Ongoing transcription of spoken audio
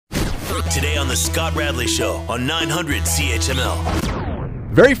Today on the Scott Radley Show on 900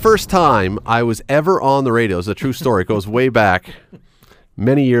 CHML. Very first time I was ever on the radio, it's a true story, it goes way back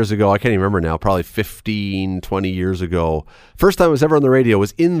many years ago. I can't even remember now, probably 15, 20 years ago. First time I was ever on the radio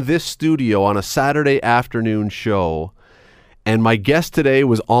was in this studio on a Saturday afternoon show. And my guest today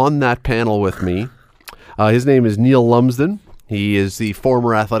was on that panel with me. His name is Neil Lumsden. He is the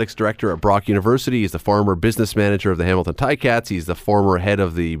former athletics director at Brock University. He's the former business manager of the Hamilton Ticats. He's the former head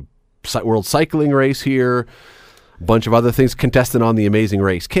of the World Cycling Race here. A bunch of other things. Contestant on the Amazing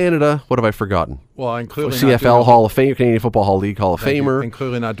Race Canada. What have I forgotten? Well, I'm clearly CFL Hall of Fame, Canadian Football Hall League Hall of Famer. And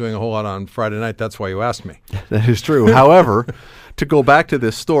clearly not doing a whole lot on Friday night. That's why you asked me. That is true. However, to go back to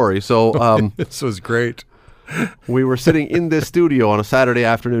this story, so this was great. We were sitting in this studio on a Saturday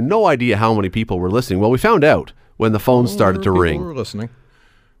afternoon. No idea how many people were listening. Well, we found out when the phone started to ring. People were listening.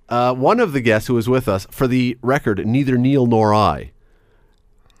 One of the guests who was with us, for the record, neither Neil nor I,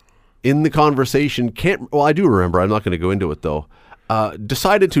 in the conversation, I do remember, I'm not going to go into it though,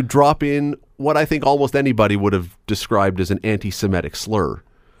 decided to drop in what I think almost anybody would have described as an anti-Semitic slur.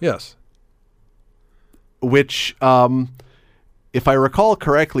 Yes. Which, if I recall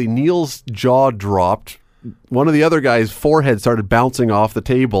correctly, Neil's jaw dropped. One of the other guy's forehead started bouncing off the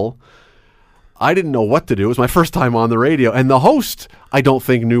table. I didn't know what to do. It was my first time on the radio. And the host, I don't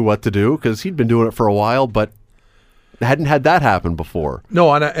think, knew what to do because he'd been doing it for a while, but hadn't had that happen before.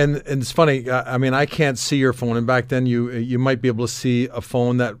 No, and it's funny. I mean, I can't see your phone. And back then, you might be able to see a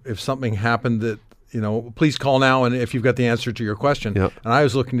phone that if something happened that, please call now and if you've got the answer to your question. Yep. And I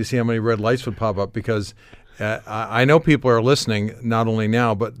was looking to see how many red lights would pop up because I know people are listening, not only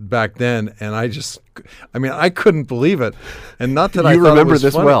now, but back then. And I couldn't believe it. And not that I thought remember it was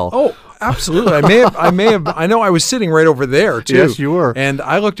this funny. well. Oh, absolutely. I may have. I know I was sitting right over there too. Yes, you were. And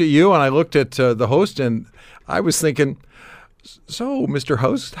I looked at you and I looked at the host and I was thinking, so, Mr.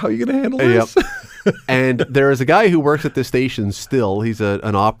 Host, how are you going to handle this? Yep. And there is a guy who works at this station still. He's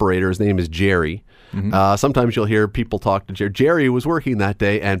an operator. His name is Jerry. Mm-hmm. Sometimes you'll hear people talk to Jerry. Jerry was working that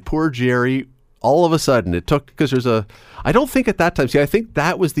day, and poor Jerry, all of a sudden, it took, because I don't think at that time, I think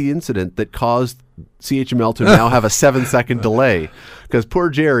that was the incident that caused CHML to now have a 7-second delay, because poor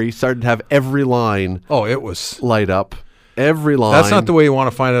Jerry started to have every line it was light up. Every line. That's not the way you want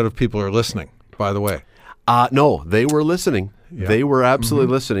to find out if people are listening, by the way. No, they were listening. Yeah. They were absolutely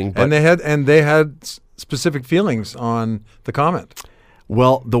listening. But and they had specific feelings on the comment.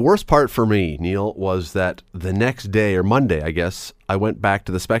 Well, the worst part for me, Neil, was that the next day, or Monday, I guess, I went back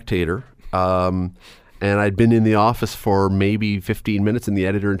to the Spectator, and I'd been in the office for maybe 15 minutes, and the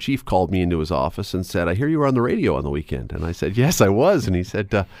editor-in-chief called me into his office and said, "I hear you were on the radio on the weekend." And I said, "Yes, I was." And he said,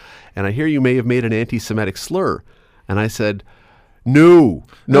 "And I hear you may have made an anti-Semitic slur." And I said, No,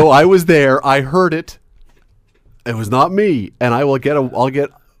 I was there. I heard it. It was not me, and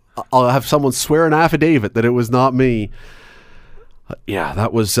I'll have someone swear an affidavit that it was not me. Yeah,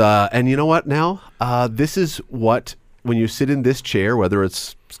 that was, and you know what now? This is what, when you sit in this chair, whether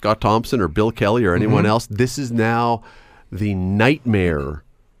it's Scott Thompson or Bill Kelly or anyone else, this is now the nightmare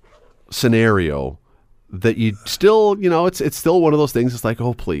scenario that you still, it's still one of those things. It's like,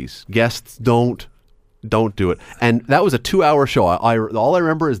 oh, please, guests, don't do it. And that was a 2-hour show. All I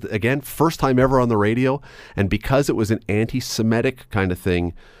remember is, again, first time ever on the radio. And because it was an anti-Semitic kind of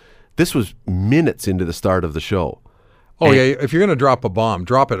thing, this was minutes into the start of the show. Oh, yeah. If you're going to drop a bomb,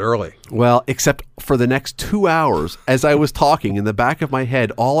 drop it early. Well, except for the next 2 hours, as I was talking, in the back of my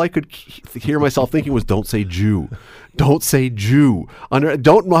head, all I could hear myself thinking was, don't say Jew. Don't say Jew.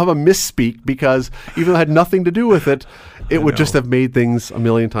 Don't have a misspeak, because even though it had nothing to do with it, it would just have made things a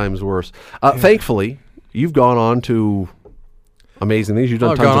million times worse. Thankfully, you've gone on to amazing things. You've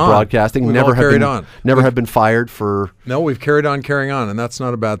done tons of broadcasting. We've never have been fired for... No, we've carried on, and that's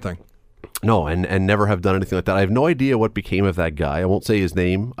not a bad thing. No, and never have done anything like that. I have no idea what became of that guy. I won't say his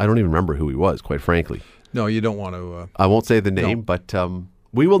name. I don't even remember who he was, quite frankly. No, you don't want to... I won't say the name, but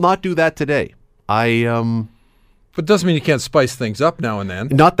we will not do that today. But it doesn't mean you can't spice things up now and then.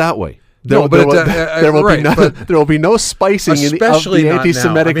 Not that way. There will be no spicing in the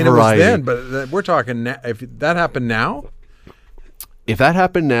anti-Semitic variety. It was then, but we're talking if that happened now. If that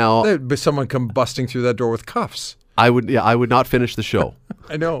happened now, there'd be someone come busting through that door with cuffs. I would not finish the show.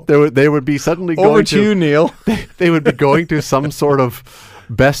 I know. They would be suddenly going over to you, Neil. They would be going to some sort of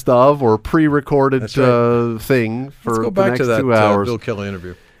best of or pre-recorded thing for the next 2 hours. Bill Kelly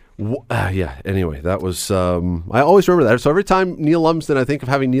interview. Anyway, that was, I always remember that. So every time Neil Lumsden, I think of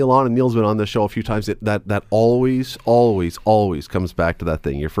having Neil on, and Neil's been on this show a few times, that always comes back to that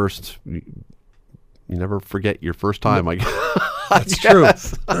thing. You never forget your first time, I guess. That's true.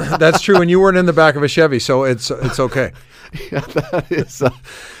 That's true, and you weren't in the back of a Chevy, so it's okay. Yeah, that is.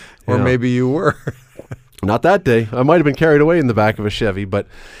 Or Yeah. maybe you were. Not that day. I might have been carried away in the back of a Chevy. But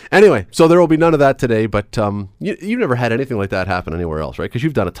anyway, so there will be none of that today. But you've never had anything like that happen anywhere else, right? Because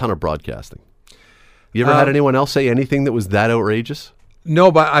you've done a ton of broadcasting. You ever had anyone else say anything that was that outrageous?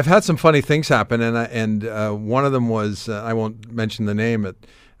 No, but I've had some funny things happen. And one of them was, I won't mention the name,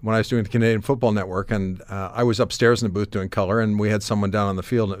 when I was doing the Canadian Football Network. And I was upstairs in the booth doing color. And we had someone down on the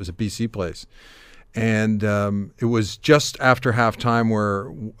field. And it was a BC place. And it was just after halftime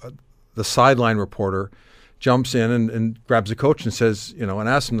where the sideline reporter jumps in and grabs the coach and says, and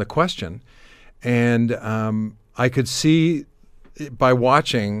asks him the question. And I could see by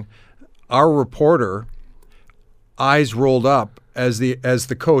watching our reporter, eyes rolled up as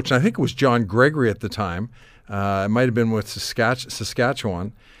the coach, and I think it was John Gregory at the time. It might have been with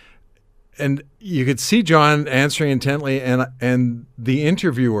Saskatchewan. And you could see John answering intently, and the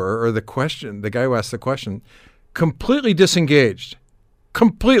interviewer or the guy who asked the question, completely disengaged.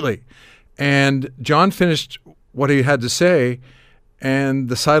 Completely. And John finished what he had to say, and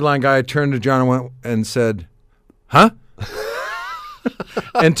the sideline guy turned to John and said, "Huh?"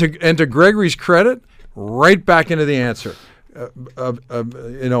 and to Gregory's credit, right back into the answer.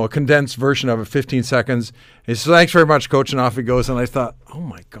 A condensed version of it, 15 seconds. He says, "Thanks very much, Coach," and off he goes. And I thought, oh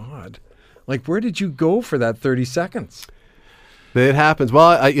my God, where did you go for that 30 seconds? It happens.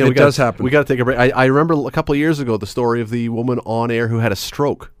 Well, it does happen. We got to take a break. I remember a couple of years ago the story of the woman on air who had a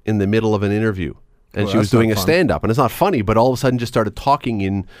stroke in the middle of an interview. And she was doing a stand-up. And it's not funny, but all of a sudden just started talking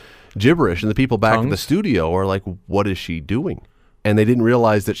in gibberish. And the people back in the studio are like, what is she doing? And they didn't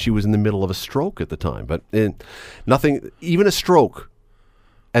realize that she was in the middle of a stroke at the time. But nothing, even a stroke,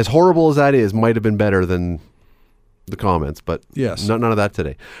 as horrible as that is, might have been better than the comments. But yes, none of that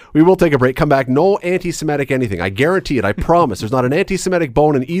today. We will take a break. Come back. No anti-Semitic anything. I guarantee it. I promise. There's not an anti-Semitic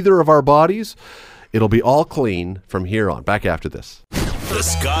bone in either of our bodies. It'll be all clean from here on. Back after this. The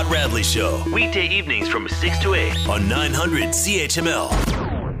Scott Radley Show. Weekday evenings from 6 to 8 on 900 CHML.